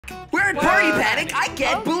We're in Party Panic. I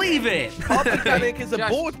can't believe it. Party Panic is a Josh,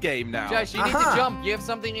 board game now. Josh, you need to jump. You have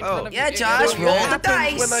something in front of you. Yeah, Josh, roll the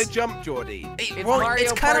dice. When I jump, Jordy.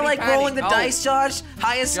 It's kind of like rolling the dice, Josh.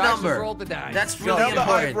 Highest Josh number. just rolled the dice. That's Now really that I've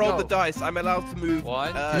important. rolled the dice, I'm allowed to move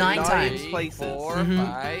 9 times. places. 4,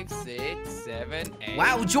 5, 6, 7, 8.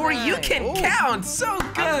 Wow, Jory, you can count so So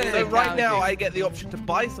good. right now, I get the option to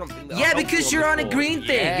buy something. That Yeah, I'll because do you're on a board. green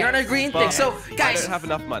thing. You're on a green thing. But So, I guys, don't have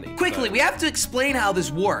enough money. quickly, so- we have to explain how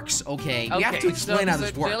this works, okay? We have to explain how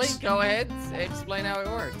this works. Jelly, go ahead. Explain how it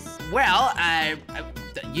works. Well,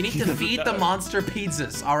 you need to feed the monster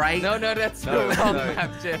pizzas, all right? No, that's No, the wrong no.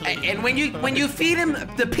 map, Jelly. And when you feed him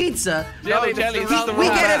the pizza, Jelly, Jelly, that's this is the the we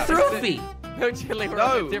wrong get a map. trophy. No, Jelly, we're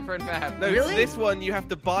on a different map. No, Really? this one you have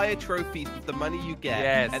to buy a trophy with the money you get,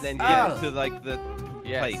 Yes. and then Oh. get to like the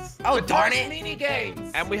place. Oh, But darn there's it. mini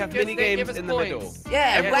games. And we have Because mini they games give us in the points. middle.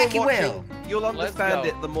 Yeah, If you're wacky watching, whale. You'll understand go.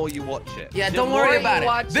 it the more you watch it. Yeah, The don't more worry you about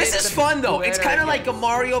watch it. This it, is the fun though. It's better kind of it like a gets.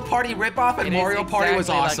 Mario Party ripoff, and It is Mario Party was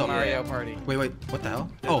exactly like awesome. Mario Party. Wait, what the hell?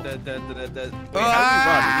 Oh, Wait, how do we run? We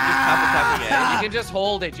just tap it. You can just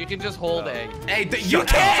hold it. You can just hold it. hey, you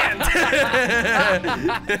can't.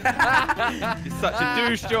 You're such a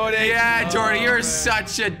douche, Jordy. Yeah, Jordy, you're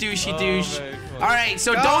such a douchey douche. man, All right,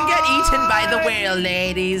 so don't get eaten by the whale,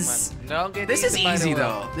 ladies. Don't get This is eaten by the easy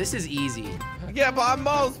whale. though. This is easy. Yeah, but I'm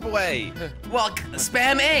miles away. Well,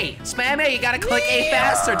 spam A. Spam A. You gotta click A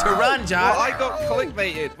faster to run, Josh. Well, I got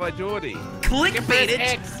clickbaited by Jordy. Clickbaited.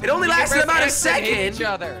 X. It only You can lasted press about a X and hit second. each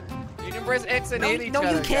other. You can press X and hit each No,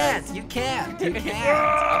 other. you can't. guys. You can't. You can't.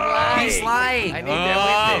 I'm lying. He's lying. I need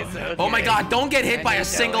to win this. Oh my okay. God! Don't get hit I by need a to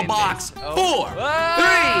single win box. this. Oh. 4,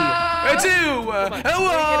 Ah! 3, 2, Let me get in front.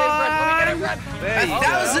 Let me get in front. There you go.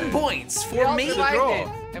 1,000 points We for all me. survived draw. it,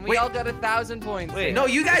 and we Wait. all got 1,000 points. Wait. No,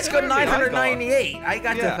 you guys got Only I got. 998. I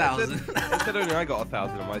got to Yeah, 1,000. it said only I got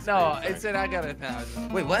 1,000 on my screen. No, sorry. it said I got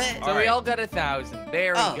 1,000. Wait, what? So we Alright. all got 1,000.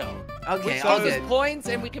 There Oh. we go. Okay, So- all Those good. points,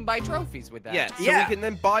 and we can buy trophies with that. Yeah, so Yeah. we can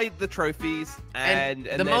then buy the trophies and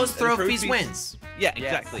the then- most and trophies wins. Yeah, Yes.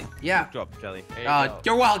 exactly. Yeah. Good job, Jelly. There you go.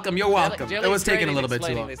 You're welcome. You're welcome. Jelly's It was taking a great little at bit too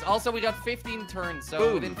explaining long. this. Also, we got 15 turns, so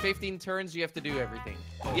Boom. within 15 turns, you have to do everything.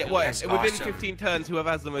 Yeah, well, That's within awesome. 15 turns, whoever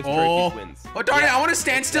has the most Oh, trophies wins. oh darn it! Yeah. I want to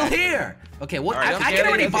stand still Exactly. here. Okay, what? Alright, I don't can get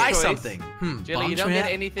already any buy choice. something. Jelly, you bomb don't get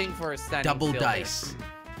trap? anything for standing Double still dice.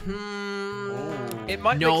 It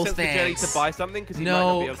might No make sense for Jelly thanks. to buy something because he No might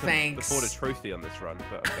not be able to thanks. afford a trophy on this run.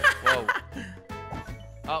 But okay. There. Whoa.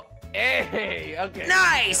 Oh, hey, okay.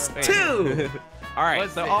 Nice. 2. All right,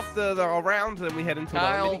 What's so this? after the round, then we head into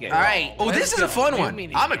Kyle. the minigame. All right. Oh, Let's this is a go. fun New one.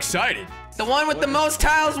 mini I'm game. excited. The one with the most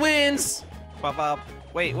tiles wins. Ba-ba.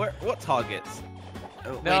 Wait, what targets?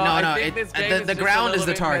 Oh, wait, No, I think this game is the just a ground is little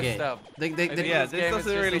the bit target. messed up. Yeah, this game is doesn't just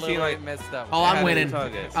really a seem little like- bit messed up. Oh, I'm Yeah, winning.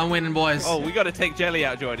 targets. I'm winning, boys. Oh, we got to take Jelly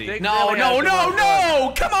out, Jordy. Take No, Jelly no, out, no, come on, no!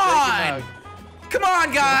 Come Take him on! out. Come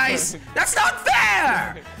on, guys! That's not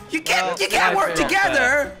fair! You can't Well, work that's not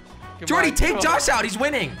together! Come Jordy, on, take come on. Josh out. He's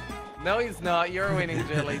winning. No, he's not. You're winning,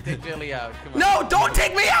 Jelly. Take Jelly out. Come on. No, don't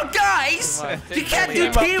take me out, guys! Come on, You take can't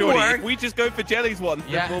Jelly do out. Team up, Jordy. teamwork. If we just go for Jelly's one, then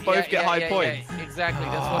Yeah, we'll both get high points. Yeah, exactly.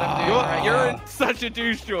 That's what I'm doing right You're now. such a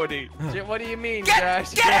douche, Jordy. What do you mean, Get-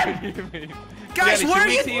 Josh? get What do you mean? Guys, Jelly, where should are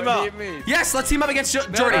we you? team What up? do you mean? Yes, let's team up against No,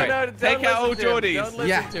 Jordy. no, no, don't Take out all listen to him. Jordies. Don't listen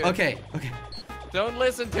Yeah, to him. okay. Don't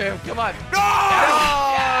listen to him. Come on.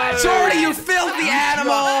 No! Jordy, you filthy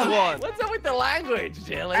animal! One. What's up with the language,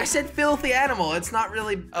 Jelly? I said filthy animal. It's not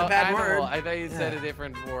really a bad animal. word. I thought you said Yeah. a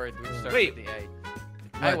different word which starts Wait. with the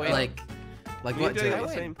A. I What, win. like We're what, doing Jordy? the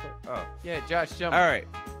same. Oh. Yeah, Josh, jump. All right.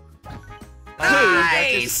 That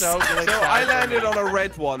is Nice! so glitched So out I for landed me. on a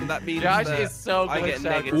red one. That means Josh that is so I get glitched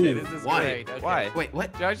out. negative. Ooh, This is why? great. Okay. Why? Wait,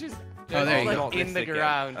 what? Josh is Oh, there you like go. in the This again.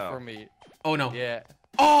 ground Oh. for me. Oh no. Yeah.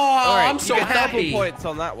 Oh, All right, I'm so you get happy. double points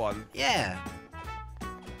on that one. Yeah,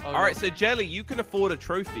 Oh, All right, so Jelly, you can afford a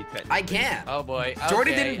trophy pet. I can. Oh boy.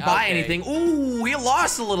 Jordy Okay, didn't buy okay. anything. Ooh, he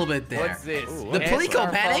lost a little bit there. What's this? Ooh, The okay. Heads Palico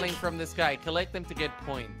are Panic? falling from the sky. Collect them to get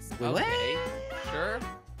points. What? Okay. Sure.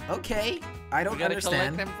 Okay, I We don't gotta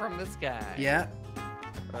understand. collect them from the sky. Yeah.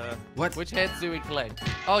 What? Which heads do we collect?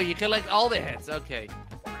 Oh, you collect all the heads. Okay.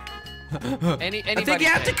 I Anybody's think you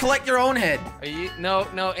have to head. collect your own head. Are you? No,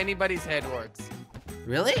 anybody's head works.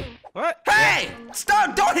 Really? What? Hey!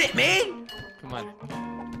 Stop! Don't hit me! Come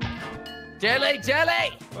on. Jelly!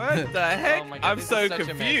 What the heck? Oh my God, I'm this so is such a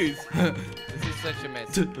mess. confused. This is such a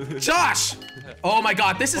mess. Josh! Oh my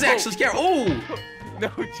God, this is actually scary. Oh! No,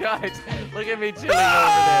 Josh. Look at me chilling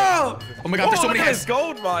Oh! Oh my God, there's so look many at heads. this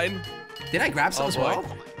gold mine. Did I grab some Oh, as boy.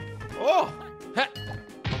 well? Oh. over there.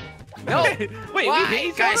 No. Wait, Why? we hit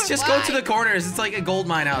each Guys, other? just go to the corners. It's like a gold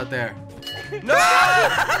mine out there. No!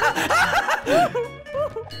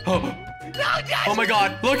 Oh. Oh my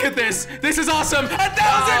god, look at this. This is awesome.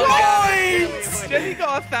 1,000 points. Jelly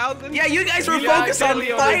got 1,000. Yeah, you guys were Yeah, focused on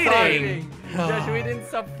Jelly fighting. Josh, we didn't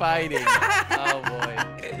stop fighting. Oh boy.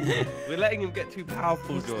 We're letting him get too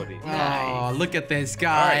powerful, Jordy. Oh, look at this, All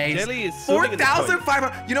right, guys. Jelly is sorting at the point.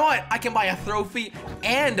 4,500. You know what? I can buy a trophy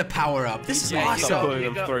and a power up. This is Yeah, you Stop go. awesome.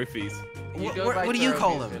 calling them trophies. You go What- by what do you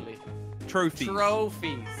call trophies, them? Billy. Trophies.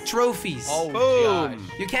 Trophies. Trophies. Oh, Boom.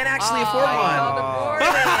 Josh. You can't actually afford one.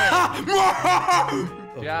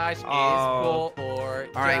 Josh is Oh. full or.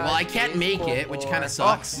 All right, well, I can't make it, which kind of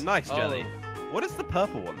sucks. Oh, nice, Oh. Jelly. What does the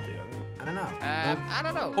purple one do? I don't know. I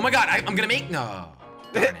don't know. Oh my god, I'm gonna make no.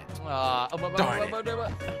 Darn it.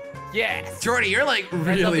 Darn Yes. Jordy, you're like I'll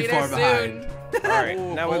really be far there behind. All right,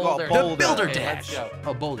 Ooh, now we've got Boulder. The Boulder. Builder Okay, let's Dash. go.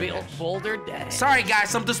 Oh, Boulder Dash. Boulder Dash. Sorry,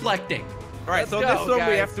 guys, I'm dyslectic. All right, so Let's this go, one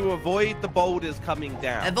we guys. have to avoid the boulders coming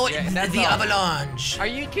down. Avoid Yeah, that's the all. avalanche. Are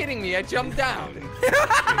you kidding me? I jumped down. Wait,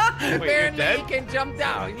 you're Apparently dead? you can jump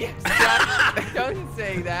down. Yes. Josh, don't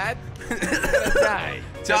say that. You're gonna die.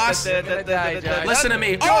 Josh, You're gonna die, Josh. listen to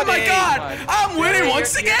me. Oh my Jordy. god, I'm winning You're-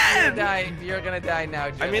 once you're gonna again. die. You're gonna die now,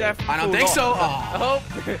 Josh. I mean, I don't think so. Oh. Oh,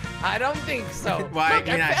 I don't think so. Well, Look,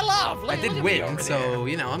 I fell off. I Look did at me win, over so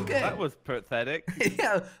you know I'm good. That was pathetic.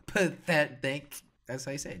 Yeah, pathetic. That's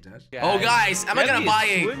how you say it, Josh. Guys, Oh, guys, am I gonna Jelly is buy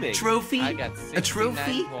a swimming. trophy? I got A 69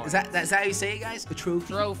 trophy? points. Is that how you say it, guys? A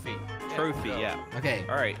trophy? Trophy. Trophy, go. yeah. Okay.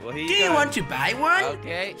 All right, well, here Do you you go. want to buy one?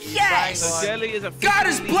 Okay. you Yes! buy So one. Jelly is a God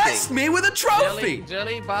has blessed me with a trophy.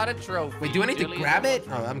 Jelly bought a trophy. Wait, do I need to Jelly's grab a- it?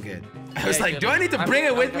 Oh, I'm good. I Yeah, was like, Jelly. do I need to I'm- bring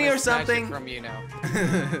it I'm with me gonna or snatch it something? from you now.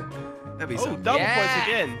 That'd be Oh, something. double Yeah, points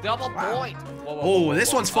again. Double Wow. point. Whoa, whoa, Oh, whoa,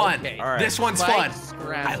 this whoa. one's fun. Okay. All right. This one's Spike fun.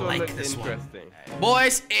 scramble. I This one like looks this one. interesting.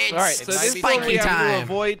 Boys, it's All right, so this one spiky we have to time.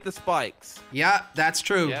 avoid the spikes. Yeah, that's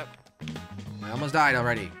true. Yep. I almost died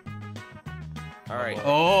already. All right.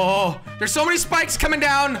 Oh, there's so many spikes coming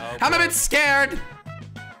down. Oh, I'm a boy. bit scared.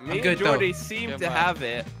 Me good, and though. Jordy seem Come to on. have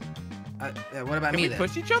it. What about Can me we then?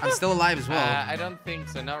 push each other? I'm still alive as well. I don't think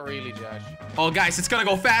so. Not really, Josh. Oh, guys, it's gonna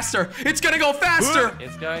go faster. It's gonna go faster.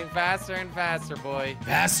 It's going faster and faster, boy.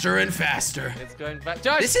 Faster and faster. It's going fast.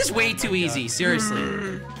 Josh! This is way Oh too my easy, God.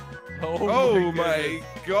 seriously. Oh my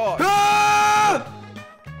god. Ah!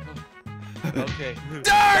 Okay. Darn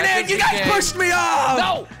That it! You is guys again. pushed me off!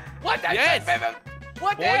 No! What the? Yes!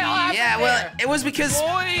 What the Boy. hell happened Yeah, well, there? it was because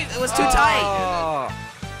Boys. it was too tight. Oh,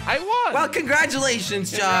 I won. Well, congratulations,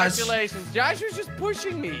 Josh. Congratulations. Josh was just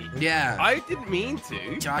pushing me. Yeah. I didn't mean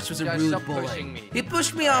to. Josh was a Josh, rude stop boy. pushing me. He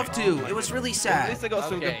pushed me off too. It was really At sad. least I got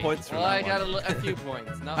some good points from well, I that got one. a few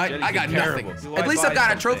points. Not I Jelly, got you're nothing. terrible. Do At I least buy I've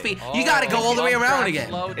got a something? trophy. You gotta go all the way around again.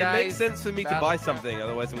 Slow It dice, makes sense for me to battle buy trap. something,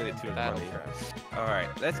 otherwise I'm gonna get too much Battle money. trap. All right,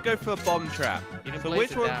 let's go for a bomb trap. You can So place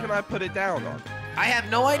which it one down. can I put it down on? I have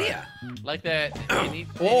no idea. Like that.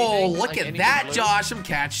 Oh, look at that, Josh. I'm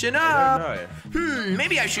catching I up. don't know.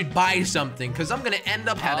 Maybe I should buy something because I'm gonna end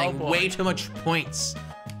up having boy. way too much points.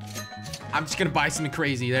 I'm just gonna buy something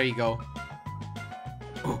crazy. There you go.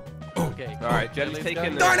 Okay. All right, Jelly's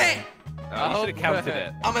taking Darn it! Oh, you should have counted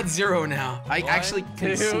it. I'm at 0 now. I actually can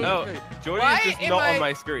two. see. Oh, Jordy Why is just am not I- on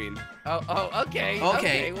my screen. Oh, okay.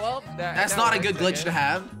 Okay. Well, That's that not a works, good I glitch guess. to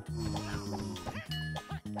have.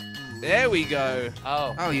 There we go.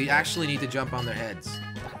 Oh, Oh, you actually need to jump on their heads.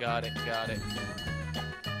 got it.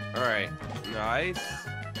 All right, nice.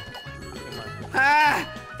 Come on.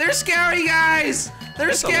 Ah! They're scary, guys! They're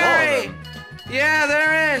There's a lot of scary! them. Yeah,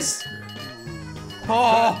 there is!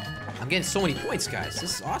 Oh! I'm getting so many points, guys.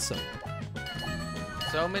 This is awesome.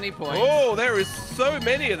 So many points. Oh, there is so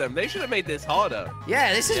many of them. They should have made this harder.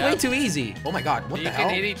 Yeah, this is Yeah. way too easy. Oh my god, what you the can hell?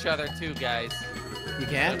 hit each other too, guys. You I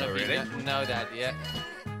can? don't know if you Really? know that yet.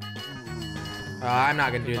 I'm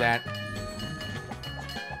not gonna do that.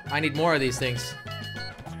 I need more of these things.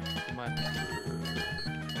 Come on.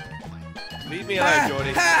 Leave me alone,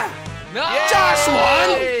 Jordy. No! Josh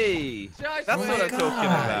won! Hey! Josh That's Oh won. what my I'm talking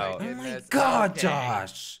God. about. Oh my Goodness, god, okay.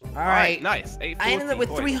 Josh. All All right. right, nice. 840 I ended up with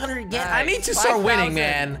points. 300 again. I Nice. need to start winning, 5,000.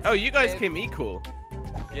 man. Oh, you guys came equal.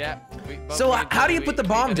 Yeah. So how do you put the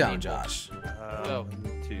bomb down, Josh? Go.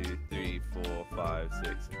 2, 3, 4, 5,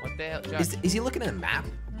 6. What the hell, Josh? Is he looking at a map?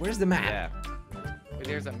 Where's the map? Yeah. Wait,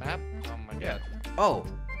 there's a map? Oh my god. Oh.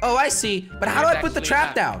 Oh, I see. But how do There's I put the actually trap a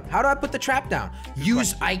map. down? How do I put the trap down?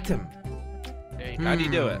 Use item. There you go. How do you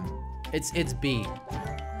do it? It's B.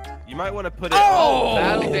 You might want to put it Oh!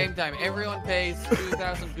 Battle game time. Everyone pays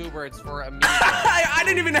 2,000 goobers for a meeting. I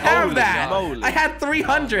didn't even have Holy that. moly. I had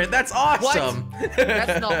 300. That's awesome.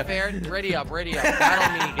 That's not fair. Ready up.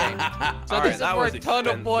 Battle mini game. So All right, this is that for was a ton of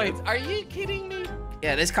expensive. points. Are you kidding me?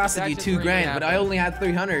 Yeah, this costed That you just 2 really grand, but I happened. only had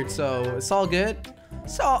 300, so it's all good.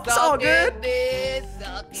 It's all good. Suck it.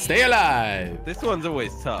 Stay alive. This one's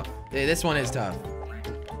always tough. This one is tough.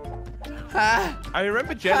 Ah, I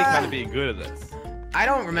remember Jelly kind of being good at this. I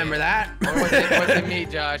don't remember that. Or was it me,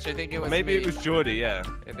 Josh? I think it was Maybe me. it was Jordy, yeah.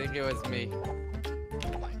 I think it was me.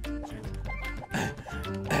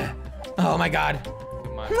 Oh my god.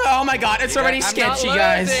 Come on. Oh my god, it's already sketchy,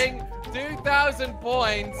 guys. I'm not losing 2,000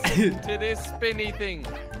 points to this spinny thing.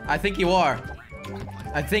 I think you are.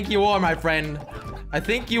 I think you are, my friend. I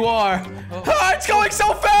think you are. Oh. Ah, it's going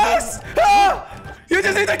so fast! Ah, you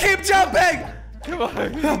just need to keep jumping! Come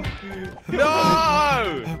on. No!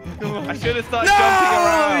 I should have started No!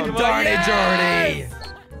 jumping around. Darn Yes! it,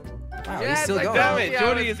 Jordy! Wow, he's Yes, still I going. Damn Yeah, it, that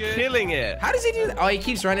Jordy was is good. killing it. How does he do that? Oh, he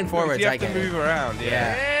keeps running forwards. You I have to get move it. around,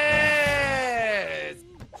 yeah. Yes!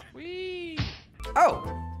 Whee! Oh,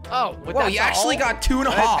 Oh, but whoa, that's you actually all? got 2.5.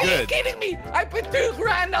 Are you good. kidding me? I put 2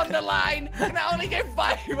 grand on the line and I only get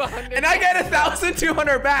 500. And I get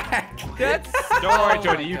 1,200 back. That's Don't worry, oh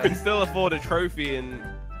Jordy. my You God. can still afford a trophy in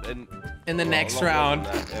In the next a lot more round.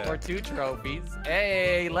 than that, Or 2 trophies.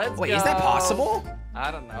 Hey, let's go. Wait, is that possible?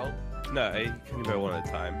 I don't know. yeah. No, you can go one at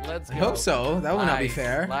a time. Let's go. I hope so. That would not be Lies.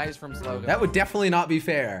 fair. Lies from Slogan. That would definitely not be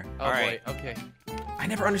fair. Oh All boy. right. Okay. I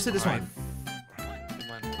never understood this All one.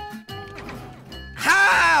 Come on.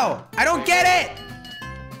 How? I don't get it.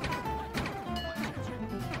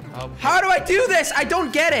 Oh, How do I do this? I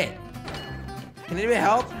don't get it. Can anybody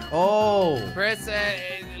help? Oh. press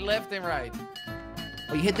left and right.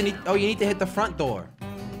 Oh, you hit the. Oh, you need to hit the front door.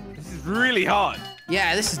 This is really hard.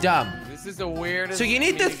 Yeah, this is dumb. This is the weirdest. So you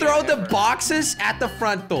need to minigame throw the ever. boxes at the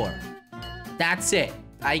front door. That's it.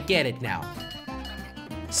 I get it now.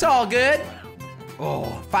 It's all good. Oh,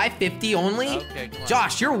 550 only? Okay, come on.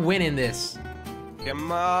 Josh, you're winning this.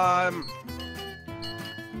 Come on.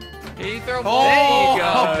 He throw. Oh. There you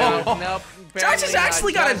go. Nope. Josh has barely not.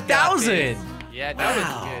 actually got Josh got 1,000. this. Yeah, that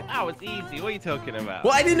Wow. was good. That was easy. What are you talking about?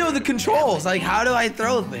 Well, I didn't know the controls. Like, how do I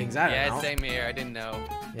throw things? I don't Yeah, know. same here. I didn't know.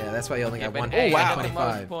 Yeah, that's why you only Yeah, got but one. hey, Oh, I wow. got the most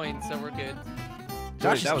 25. points, so we're good.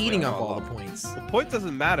 Josh That is was eating like up a all lot. the points. The point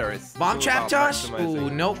doesn't matter. It's Bomb all trap, about Josh? maximizing Ooh,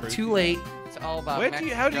 nope, trophies. too late. It's all about. Where do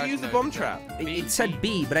you? How do you Josh use the knows. bomb trap? It said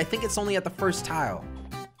B, but I think it's only at the first tile.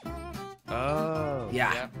 Oh.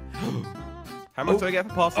 Yeah. How much do I get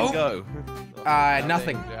for passing Oh. go?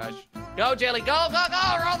 Nothing. Josh. Go, Jelly. Go, go,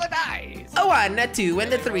 go. Roll the dice. A 1, a 2,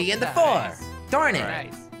 and a 3, and a 4. Nice. Darn it.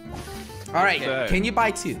 Nice. All right, Okay. can you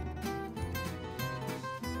buy 2?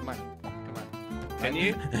 Come on. Come on. Can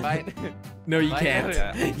you? Buy. No, you Buy can't.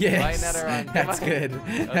 another- Yes. buy another one. Come That's on. good.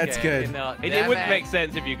 That's Okay, good. no, It damn wouldn't make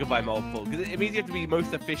sense if you could buy multiple, because it means you have to be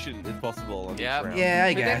most efficient as possible on Yep. each round. Yeah,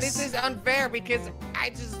 I But then this guess. is unfair because I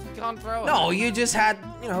just can't throw it. No, you just had,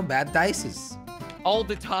 bad dices. All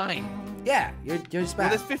the time. Yeah, you're just Well,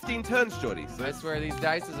 bad. there's 15 turns, Jordy. So I swear these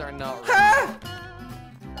dices are not right. Ah!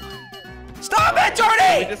 Stop it, we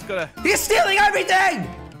Jordy! just gotta. He's stealing everything!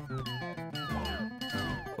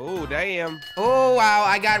 Oh, damn. Oh, wow,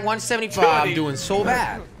 I got 175. I'm Jordy. doing so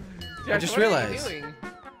bad. Josh, just what are you realized. doing?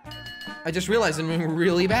 I just realized I'm doing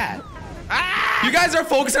really bad. Ah! You guys are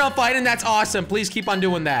focusing on fighting. That's awesome. Please keep on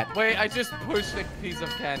doing that. Wait, I just pushed a piece of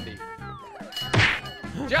candy.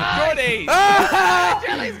 Josh! Jordy! Ah!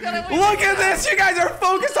 Jelly's gonna win. Look at this. You guys are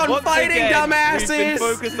focused on Once fighting, again, dumbasses. We've been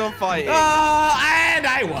focused on fighting. And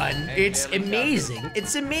I won. Hey, It's Jelly, amazing.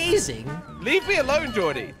 It's amazing. Leave me alone,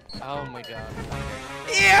 Jordy. Oh my god.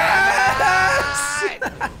 Yes!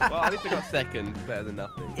 Well, at least I got second. Better than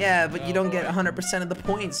nothing. Yeah, but you don't get 100% of the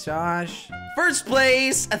points, Josh. First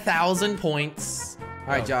place, 1,000 points. All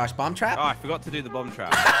right, Josh, bomb trap. Oh, I forgot to do the bomb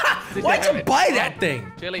trap. Why'd you buy that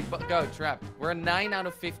thing? Jelly, go, trap. We're a 9 out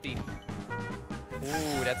of 15.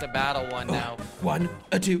 Ooh, that's a battle one now. 1,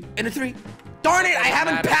 a 2, and a 3. Darn it, I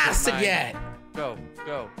haven't Matter, passed it mine. yet. Go,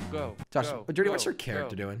 go, go. Josh, go, Jordy, go, what's your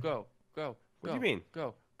character go, doing? Go, go, What go. do you mean?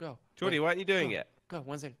 Go, go. Jordy, go, why aren't you doing go, it? Go,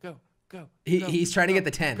 1 second. Go, go. He's trying to get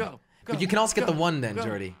the 10. Go, go. But you can also get go, the 1 then, go,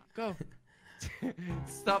 Jordy. Go.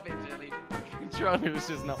 Stop it, Jelly. Controller is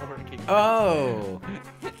just not working. Oh.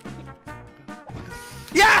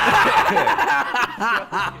 Yeah!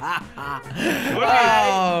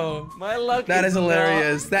 Oh. My luck That is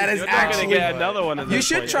hilarious. That is You're not gonna actually. get another one of You those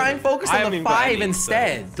should points. try and focus I on haven't the even got 5 any,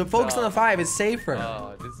 instead. The focus on the 5 is safer.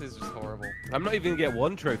 Oh, this is just horrible. I'm not even gonna get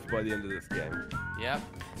one trophy by the end of this game. Yep.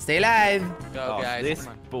 Stay alive. Go, Oh, guys. this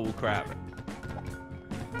Come on. bull crap.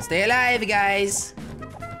 Stay alive, guys.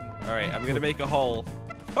 All right, I'm gonna make a hole.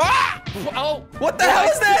 Oh! What the hell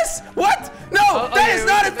is this? What? No, Oh, that yeah, is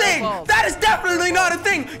not a with the thing. balls. That is definitely not a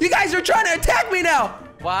thing. You guys are trying to attack me now.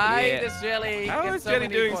 Why Yeah. does Jelly? How get is so Jelly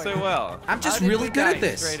many doing points? so well? I'm How just did really you good die at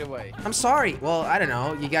this. Straight away. I'm sorry. Well, I don't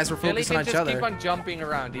know. You guys were Jelly focusing can on each just other. keep on jumping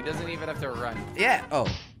around. He doesn't even have to run. Yeah. Oh.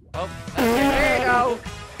 Oh, okay, there you go.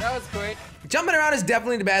 That was quick. Jumping around is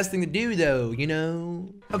definitely the best thing to do, though, you know?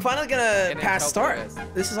 I'm finally gonna And pass it's start. hopeless.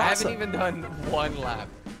 This is I awesome. haven't even done one lap.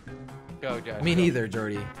 Go, Josh. Me go. neither,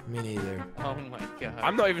 Jordy. Me neither. Oh my god.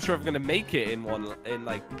 I'm not even sure if I'm gonna make it in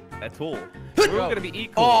like at all. We're all gonna be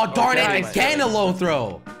equal. Oh, darn it. nice. Again, a low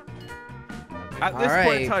throw. At this All point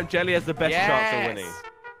right. in time, Jelly has the best chance of winning.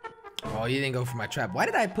 Oh, you didn't go for my trap. Why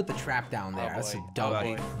did I put the trap down there? Oh, That's a boy. dumb, Well,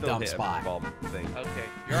 he still dumb hit a spot. bomb thing. Okay.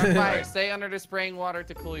 You're on fire. Stay under the spraying water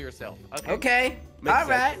to cool yourself. Okay. Okay. Makes All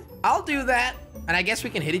right. sense. I'll do that. And I guess we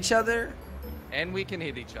can hit each other. And we can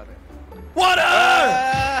hit each other. What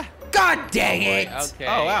up? God dang it. Okay.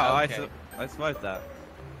 Oh wow, Okay. I survived that.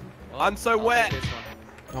 Well, I'm so I'll take wet. this one.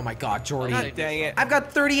 Oh my God, Jordy. I'll God take dang this it. I've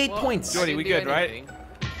got 38 Well, points. Jordy, I we didn't good, do right? anything.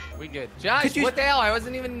 We good. Josh, Could you- what the hell? I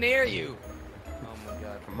wasn't even near you. Oh my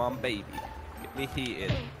god. Come on, baby. Get me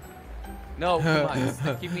heated. No, come on.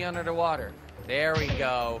 Just keep me under the water. There we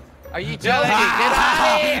go. Are you Jelly, joking?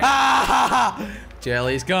 Get out of here!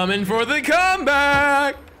 Jelly's coming for the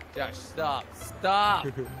comeback. Josh, stop. Stop.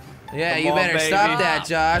 Yeah, Come you on, better baby. stop that,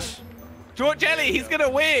 Josh. Jelly, he's gonna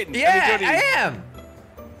win. Yeah, Jordy. I am.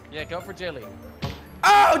 Yeah, go for Jelly.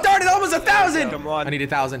 Oh, darn it, almost 1,000. Come on. I need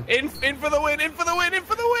 1,000. In for the win, in for the win, in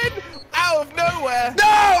for the win! Out of nowhere!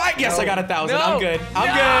 No, yes, I got 1,000. No. I'm good.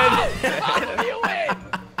 I'm good. No, you win.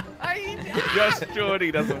 Just Jordy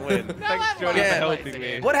doesn't win. Thanks, I'm Jordy, not for playing helping the me.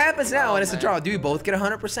 game. What happens now Oh, when it's a man. draw? Do we both get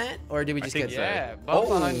 100%, or did we just think get? so. Yeah, both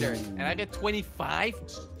Oh. 100. And I get 25.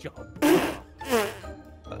 Jump.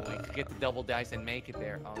 We could get the double dice and make it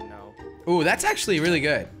there. Oh no. Ooh, that's actually really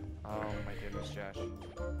good. Oh my goodness, Josh.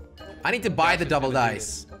 I need to buy Josh the is double gonna do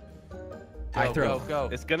dice. Go, I throw. Go, go.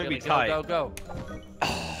 It's gonna be Jelly, tight. Go, go,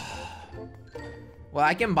 go. Well,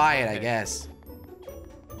 I can buy it, I Okay. guess.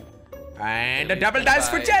 And a Jelly's double gonna dice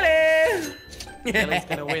for buy it. Jelly. Jelly's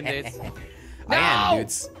gonna win this. I am, No!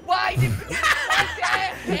 dudes. Why did what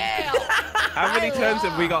the hell? How many I turns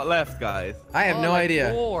have we lost. got left, guys? I have Oh, no like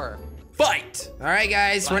idea. 4. Fight! All right,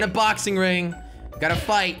 guys, we're in a Fight. boxing ring. Gotta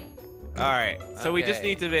fight. Alright, so we just Okay.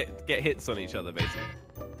 need to get hits on each other, basically.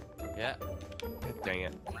 Yeah. God dang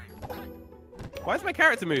it. Why is my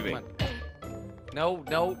character moving? Come on. No,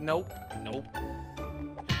 no, nope, nope.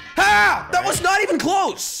 Ha! That was not even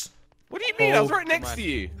close. What do you mean? I was Oh, right next come to on.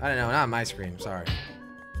 you. I don't know, not on my screen. Sorry.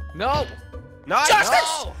 No! Nice! Josh,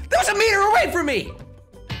 No! that was a meter away from me.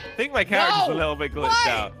 I think my character's No! a little bit glitched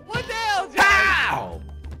Why? out. What the hell, Josh? How?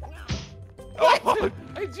 Oh,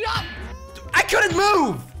 I jumped! I couldn't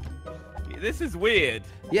move. this is weird.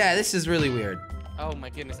 Yeah, this is really weird. Oh my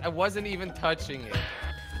goodness, I wasn't even touching it.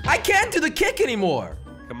 I can't do the kick anymore.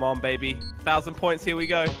 Come on, baby. 1,000 points, here we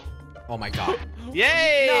go. Oh my God.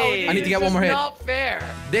 Yay! I need to get one more hit. It's not fair.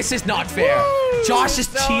 This is not fair. Woo! Josh is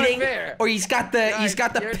So cheating, unfair. or he's got the Guys, you're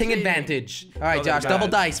ping cheating. advantage. All right, Not Josh, that double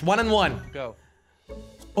bad. dice, 1 and 1. Go.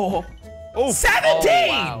 Oh, Oh, 17. Oh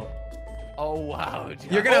wow. Oh wow.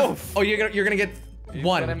 Josh. You're gonna. Oof. Oh, you're gonna get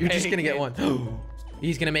one. gonna You're just make gonna get it. one.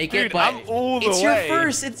 He's gonna make Dude, it, but I'm all the it's way. your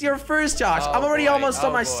first. It's your first, Josh. Oh, I'm already boy. almost on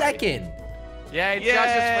Oh, my boy. second. Yeah, it's Yay!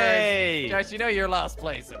 Josh's first. Josh, you know you're last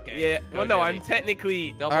place, okay? Yeah. Go, Well, no, Jelly. I'm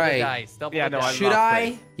technically. Double All right. the dice. Double Yeah, the no, dice. I'm Should last I?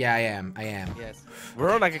 place. Yeah, I am. I am. Yes.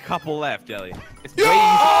 We're on like a couple left, Jelly. It's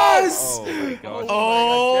Yes! way. Oh my gosh.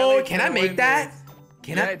 Oh, Jelly's can I gonna make win that? this.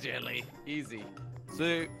 Can Yeah, I? Jelly. Easy.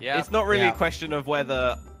 So Yeah. it's not really Yeah. a question of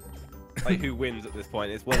whether, like, who wins at this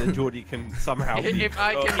point. It's whether Jordy can somehow If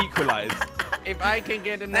I can- equalize. If I can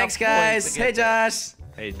get enough Thanks, points guys. to Hey, get there. Josh.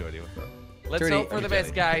 Hey, Jordy, what's up? Let's Jordy, hope for the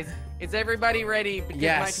best, guys. Is everybody ready? Because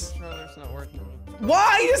Yes. my controller's not working.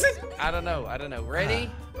 Why is it? I don't know. I don't know. Ready?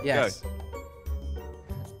 Yes.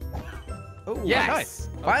 Oh, Yes. nice.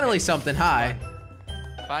 Finally, something high.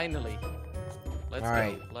 Finally. Let's All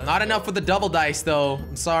right. go. Let's Not go. enough with the double dice, though.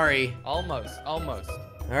 I'm sorry. Almost. Almost.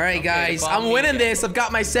 All right, Okay, guys. bomb I'm me winning again. this. I've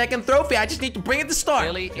got my second trophy. I just need to bring it to start.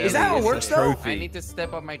 Jelly Is that how it is works, a though? trophy. I need to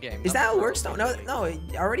step up my game. Is that how it works, though? No, no. I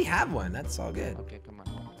already have one. That's all good. Okay, come on.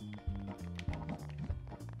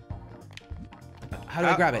 How do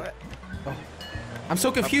I grab it? what? Oh. I'm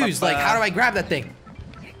so confused. Like, how do I grab that thing?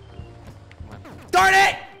 Come on. Darn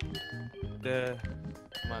it! The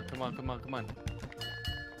Come on, come on, come on, come on.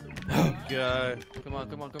 go. Come on,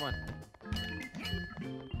 come on, come on.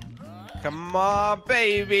 Come on,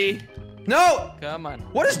 baby. No! Come on.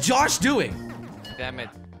 What is Josh doing? Damn it.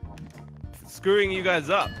 Screwing you guys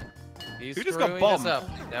up. He's Who just got screwing us bombed?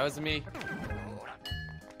 up. That was me.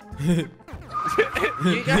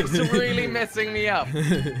 You guys are really messing me up.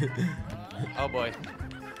 Oh boy.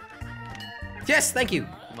 Yes, thank you.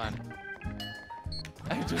 Come on.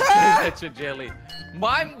 I just got such a jelly.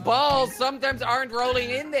 My balls sometimes aren't rolling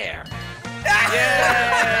in there.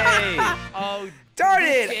 Yay! Oh Darn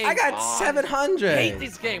This it! game I got on. 700. hate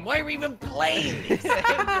this game. Why are we even playing this?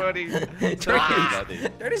 Jordy's,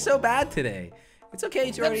 Jordy's so bad today. It's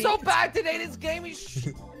okay, Jordy. I'm so bad today. This game is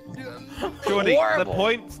Jordy, the horrible.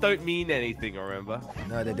 points don't mean anything, remember?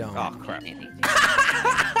 No, they don't. Oh, crap.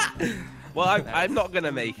 Well, I'm not going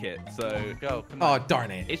to make it, so... Go. Come on. Oh,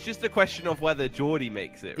 darn it. It's just a question of whether Jordy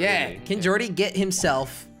makes it, Yeah, really. can Jordy get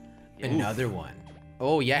himself another one?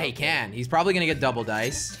 Oh, yeah, he can. He's probably gonna get double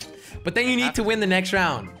dice. But then you need to win the next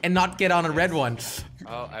round and not get on a red one.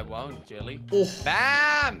 Oh, I won't, Jelly. Oh.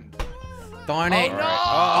 Bam! Darn Oh, it. no!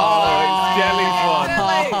 Oh, it's Jelly's one.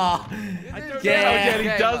 Jelly! I don't know Yeah. how Jelly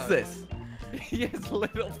Okay, does this. He has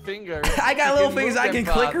little fingers. I got He little can fingers move I can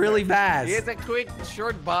them click faster. really fast. He has a quick,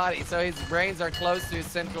 short body, so his brains are close to his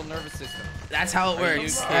central nervous system. That's how it Are you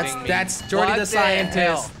works. kidding me? That's Jordy What the the scientist.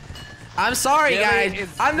 hell? I'm sorry, Jelly guys. is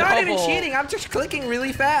I'm not even double. cheating. I'm just clicking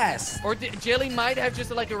really fast. Or Jelly might have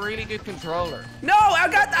just like a really good controller. No, I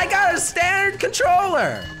got a standard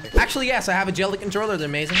controller. Actually, yes, I have a jelly controller. They're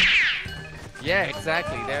amazing. Yeah,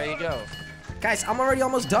 exactly. There you go. Guys, I'm already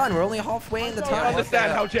almost done. We're only halfway in the I don't time. understand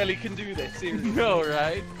the how hell? Jelly can do this, seriously. No,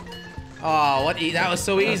 right? Oh, that was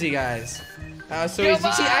so easy, guys. That was so Come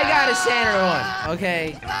easy. See, I got a standard one.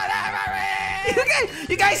 Okay. Come on, Avery!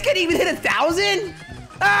 You guys can't even hit 1,000?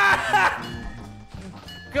 Ah!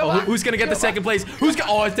 Come Oh, on. who's gonna get the Come second place?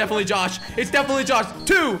 Oh, it's definitely Josh. It's definitely Josh.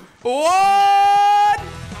 2, 1. on.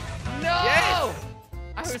 No! Yes!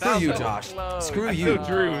 I was Screw you, so Josh. close. Screw I you. still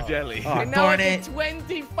drew Jelly. Oh, And now darn it's it.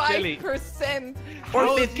 25%.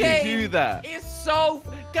 How This did you game do that? is so...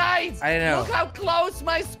 Guys, I know. look how close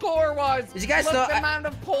my score was. Did you guys look know- the amount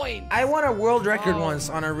of points. I won a world record Oh. once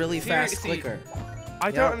on a really fast Seriously. clicker.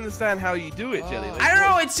 I don't understand how you do it, Jelly. Oh. Like, I don't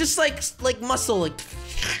know. It's just like muscle. Like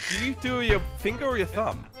Do you do your finger or your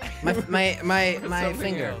thumb? my Something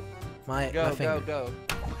finger. else. My Go, finger. go.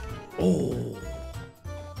 Oh.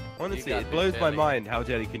 Honestly, got it this, blows my Jelly. mind how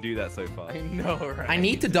Jelly can do that so far. I know, right? I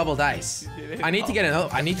need to double dice. I need to get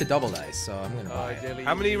another. I need to double dice. So I'm gonna Oh, buy it. Jelly,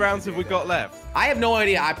 How you many need rounds to have do we that. got left? I have no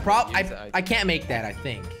idea. Yes, I can't make that. I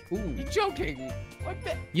think. Ooh. You joking? What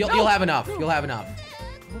the? You'll have enough. You'll have enough.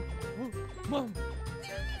 Mom.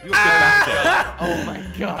 You're good, Oh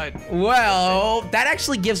my god. Well, that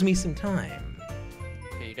actually gives me some time.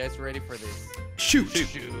 Okay, you guys ready for this? Shoot.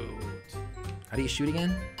 Shoot. How do you shoot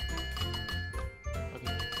again?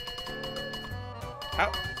 Okay.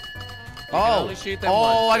 How? Oh. only shoot them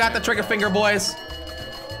Oh, once. I got the trigger finger, boys.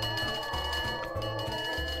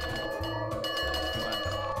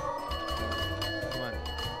 Come on.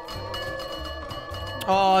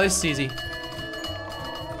 Oh, this is easy.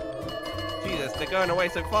 Jesus, they're going away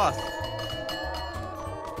so fast.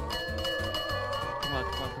 Come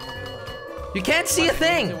on. You can't see a Come on,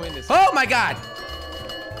 you need thing. to win this. Oh my god.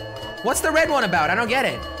 What's the red one about? I don't get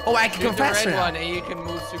it. Oh, I can Shoot go the faster red now. one and you can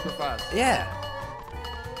move super fast. Yeah.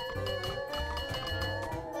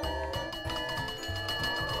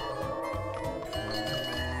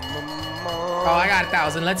 Oh, I got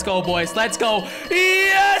 1,000. Let's go, boys. Let's go.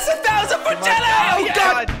 Yes, 1,000 for Jelly. Oh, yes.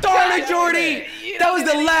 God darn it, Yes. Jordy. You That don't was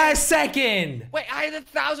get the last second. Wait, I had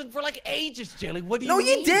 1,000 for like ages, Jelly. What do you No,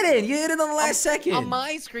 mean? you didn't. You hit it on the last second. On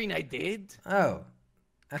my screen, I did. Oh.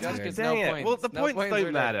 That's Josh weird. gets Dang no it. points. Well, the No points points don't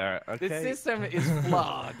are matter, The okay? system is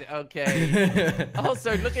flawed, okay?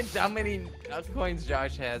 Also, look at how many coins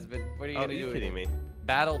Josh has, but what are you Oh, gonna you do? kidding with me? it?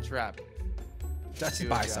 Battle trap. Just Do it,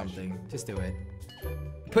 buy Josh. something. Just do it.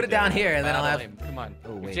 Put it down here, and then I'll Battle have... him. Come on.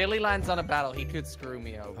 Oh, If wait. Jelly lands on a battle, he could screw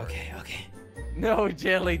me over. Okay, okay. No,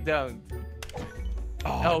 Jelly, don't.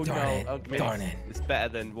 Oh, Oh, darn no. it. Okay. Darn it. It's better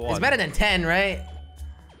than one. It's better than 10, right?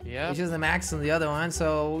 Yeah. Which is the max on the other one,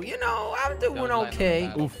 so, you know, I'm doing Don't land on a okay.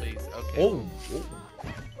 battle, please. Okay. Oh.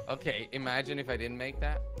 Okay, imagine if I didn't make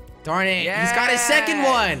that. Darn it. He's got his second Yes.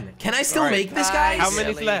 one. Can I still Alright. make this, Nice. guys? How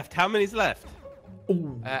many's Jelly. left? How many's left?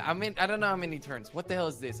 Ooh. I mean, I don't know how many turns. What the hell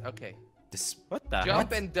is this? Okay. This... What the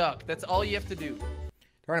Jump and duck. That's all you have to do.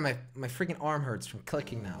 Darn it, my freaking arm hurts from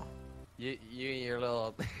clicking now. Your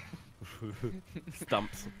little...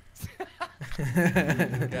 Stumps.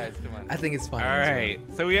 Guys, come on. I think it's fun. Alright,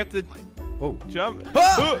 so we have to Oh. jump.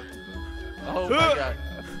 Ah! Oh my god.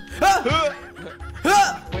 Ah!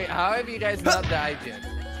 Ah! Wait, how have you guys not died yet?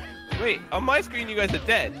 Wait, on my screen you guys are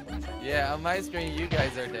dead. Yeah, on my screen, you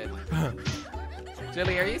guys are dead.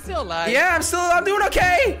 Jelly, are you still alive? Yeah, I'm doing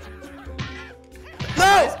okay. On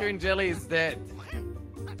my No! screen, Jelly is dead.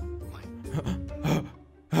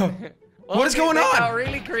 What is going they on? got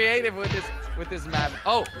really creative with this map.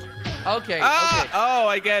 Oh, okay, Ah! okay. Oh,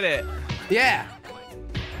 I get it. Yeah.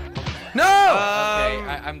 No! Okay,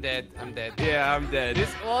 I'm dead. I'm dead. Yeah, I'm dead.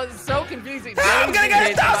 Well, it's so confusing. I'm gonna get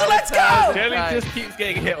a 1,000. Let's go. Jelly just keeps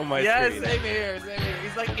getting hit on my screen. Same here. Same here.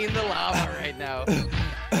 He's like in the lava right now.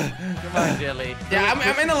 Come on, Jelly. Yeah,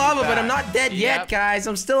 I'm in the lava, but I'm not dead yet, Yep. guys.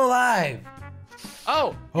 I'm still alive.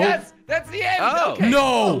 Oh, yes, that's the end. Oh. Okay.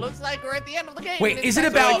 No. Looks like we're at the end of the game. Wait, and is it's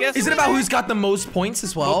it time to about guess is it the about winner. who's got the most points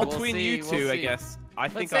as Well, well? between see, you we'll two, I see. guess. I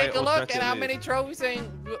Let's think take I a look at how automatically many trophies.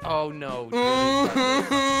 Oh no,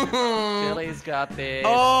 Oh, Jelly's got this.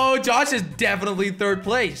 Josh is definitely third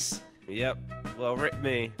place. lose. Yep. Well, rip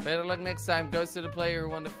me. Better luck next time. Goes to the player who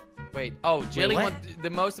won the. Wait. Oh, Jelly what? won the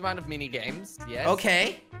most amount of mini games. Yes.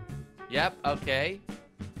 Okay. Yep. Okay.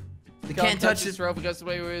 You can't touch this this. trophy. Goes to the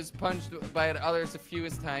player who is punched by others the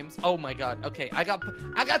fewest times. Oh my God. Okay. I got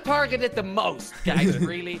targeted the most, guys.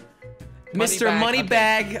 Really. Mr. Okay.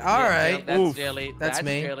 Moneybag. All right. That's Oof. Jelly. That's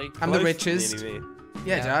me. Jelly. I'm the Close, richest. mini-me.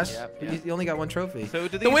 Yeah, Yeah, Josh. yeah. You only got one trophy. So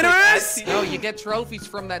do The these winner like is- anti- No, you get trophies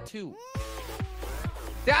from that too.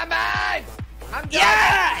 Damn it! I'm done.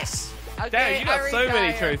 Yes! Okay, Damn, you got I so many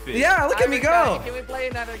retire. trophies. Yeah, look I at me retire. go. Can we play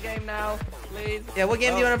another game now, please? Yeah, what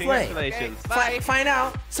game do you want to play? Congratulations. Okay, bye. Find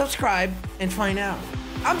out, subscribe, and find out.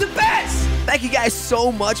 I'm the best! Thank you guys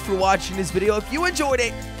so much for watching this video. If you enjoyed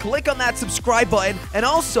it, click on that subscribe button. And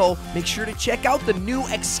also, make sure to check out the new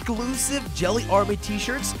exclusive Jelly Army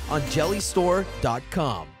t-shirts on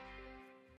jellystore.com.